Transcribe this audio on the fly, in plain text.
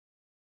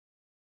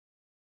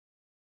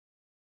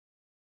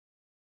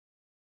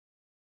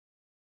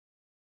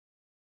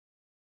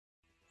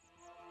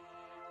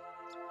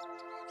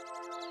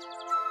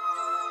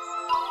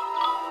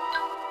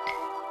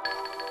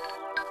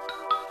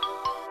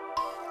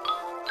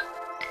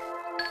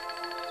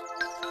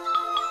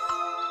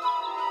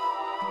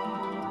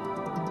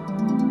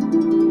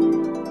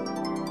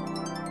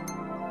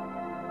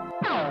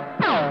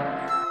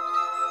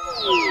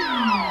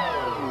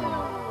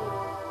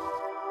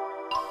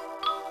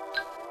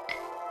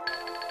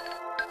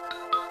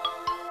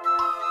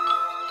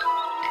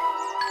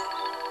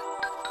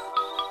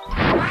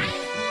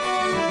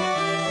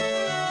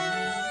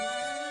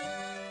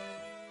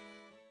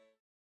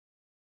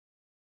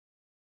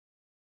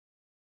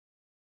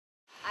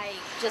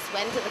just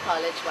went to the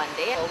college one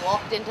day. I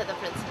walked into the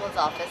principal's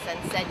office and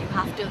said, you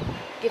have to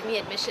give me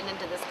admission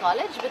into this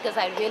college because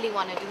I really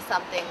want to do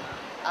something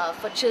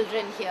for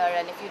children here,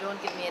 and if you don't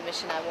give me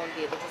admission, I won't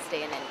be able to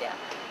stay in India.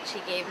 She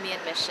gave me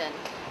admission,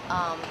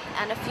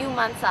 and a few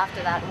months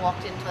after that,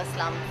 walked into a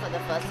slum for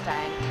the first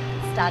time,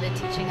 started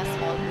teaching a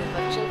small group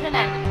of children,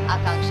 and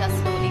Akanksha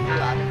slowly grew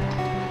out of that.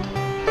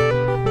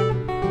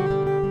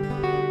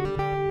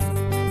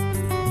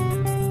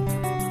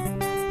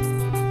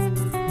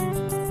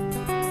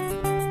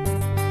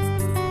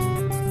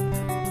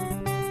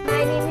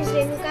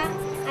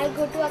 I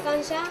go to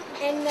Akansha,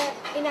 and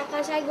in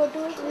Akansha I go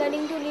to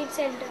Learning to Lead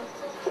Center.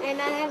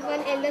 And I have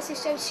one elder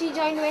sister. She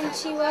joined when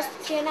she was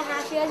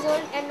 3.5 years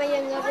old, and my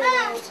younger brother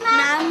also.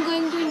 Now I'm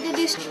going to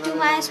introduce to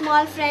my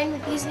small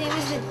friend. His name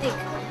is Ritik.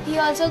 He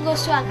also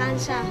goes to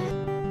Akansha.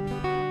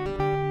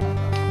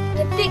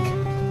 Ritik.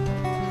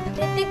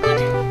 Ritik,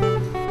 good.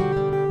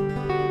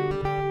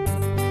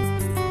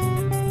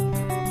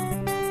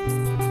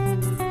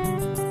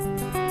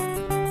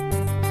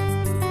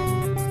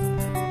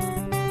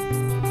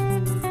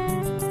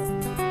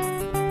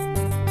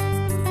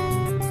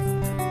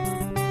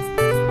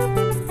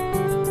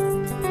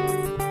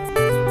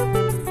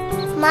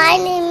 My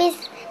name is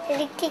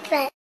Ritik.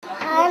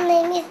 Her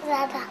name is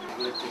Radha.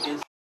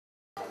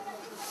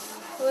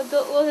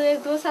 वो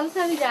 2 साल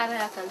से अभी जा रहा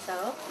है आकांक्षा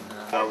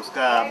वो।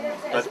 उसका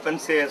बचपन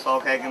से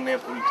शौक है कि मैं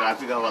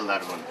ट्रैफिक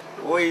हवलदार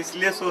बनूं। वो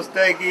इसलिए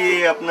सोचता है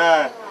कि अपना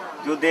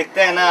जो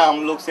देखता है ना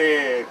हम लोग से,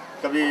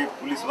 कभी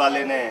पुलिस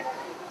वाले ने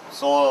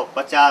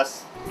 100-50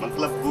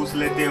 मतलब घूस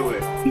लेते हुए।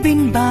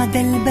 बिन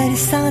बादल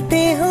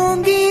बरसाते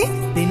होंगे,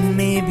 दिन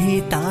में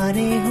भी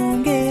तारे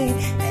होंगे,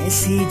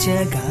 ऐसी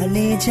जगह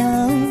ले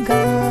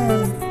जाऊंगा।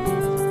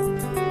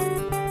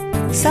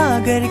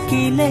 सागर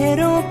की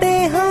लहरों पे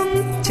हम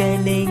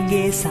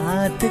चलेंगे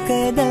 7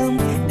 कदम,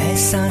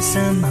 ऐसा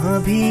समा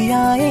भी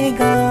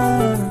आएगा।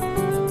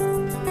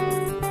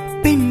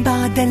 बिन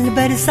बादल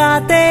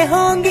बरसाते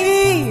होंगे,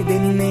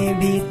 दिन में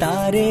भी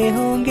तारे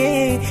होंगे,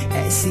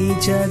 ऐसी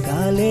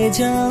जगह ले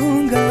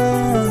जाऊंगा।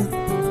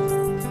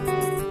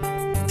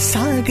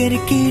 सागर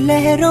की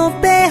लहरों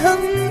पे हम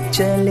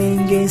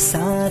चलेंगे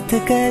 7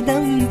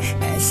 कदम,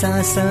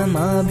 ऐसा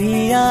समा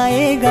भी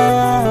आएगा।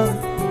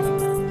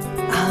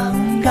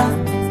 आऊंगा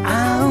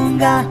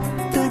आऊंगा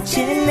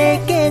तुझे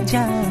लेके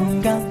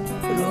जाऊंगा,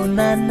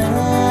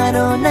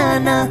 रोना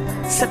ना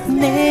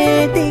सपने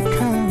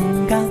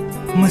दिखाऊंगा।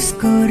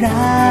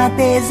 मुस्कुरा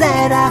दे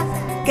जरा,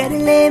 कर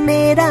ले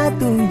मेरा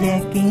तू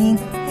यकीन,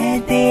 है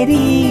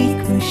तेरी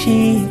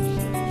खुशी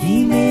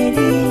ही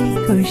मेरी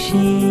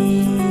खुशी।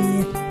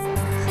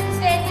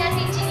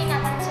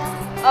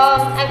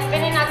 I've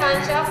been in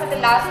Akansha for the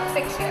last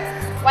 6 years.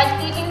 While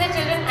teaching the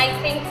children, I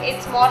think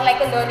it's more like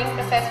a learning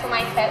process for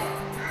myself.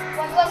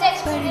 What was the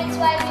experience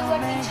while you were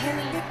teaching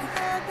me?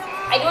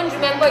 I don't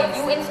remember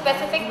you in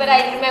specific, but I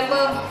remember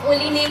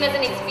only name as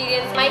an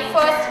experience. My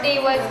first day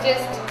was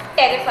just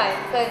terrifying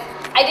because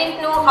I didn't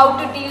know how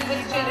to deal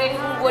with children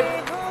who would,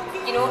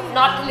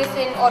 not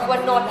listen or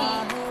were naughty.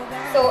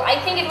 So I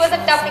think it was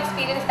a tough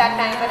experience that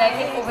time, but I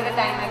think over the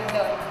time I've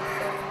learned.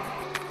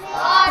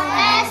 God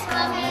bless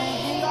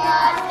mommy,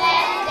 God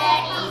bless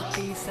daddy.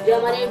 जो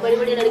हमारे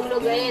बड़े-बड़े लड़के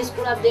लोग गए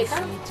school, आप देखा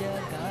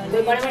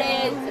कोई बड़े-बड़े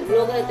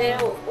लोग रहते हैं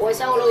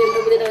वैसा वो लोग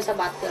इंटरव्यू देते वैसा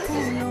बात करते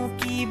हैं। फूलों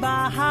की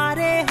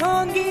बहारें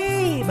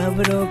होंगी,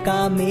 भंवरों का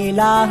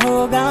मेला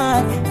होगा,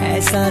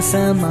 ऐसा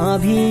समा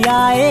भी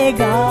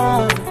आएगा।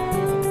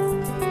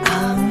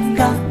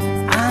 आऊंगा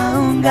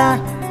आऊंगा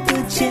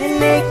तुझे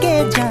लेके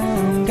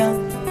जाऊंगा,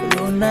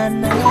 रोना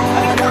ना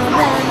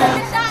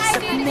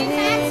सपने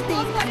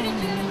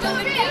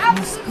दिखाऊंगा।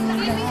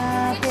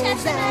 मुस्कुरा दे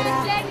जरा,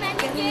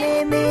 कर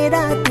ले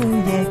मेरा तू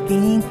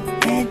यकीन,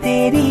 है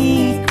तेरी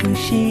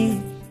खुशी।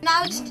 Now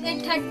it's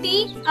 8:30.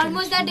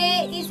 Almost the day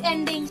is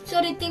ending.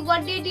 So Ritik,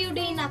 what did you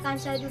do in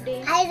Akansha today?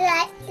 I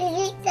read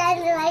and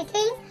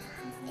writing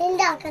in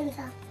the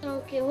Akansha.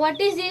 Okay,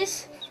 what is this?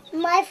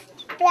 My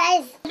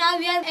prize. Now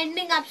we are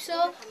ending up. So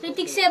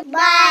Ritik say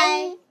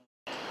Bye.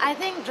 I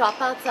think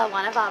dropouts are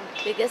one of our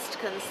biggest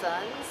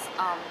concerns.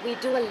 We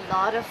do a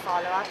lot of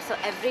follow-up, so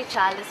every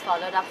child is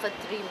followed up for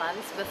 3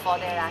 months before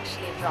they're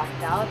actually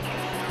dropped out.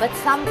 But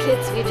some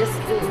kids we just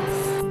lose.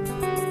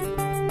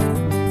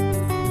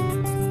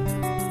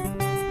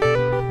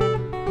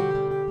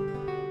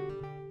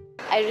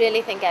 I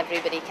really think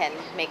everybody can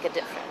make a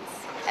difference,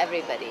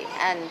 everybody.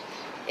 And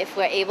if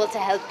we're able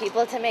to help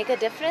people to make a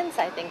difference,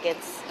 I think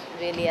it's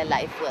really a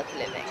life worth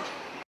living.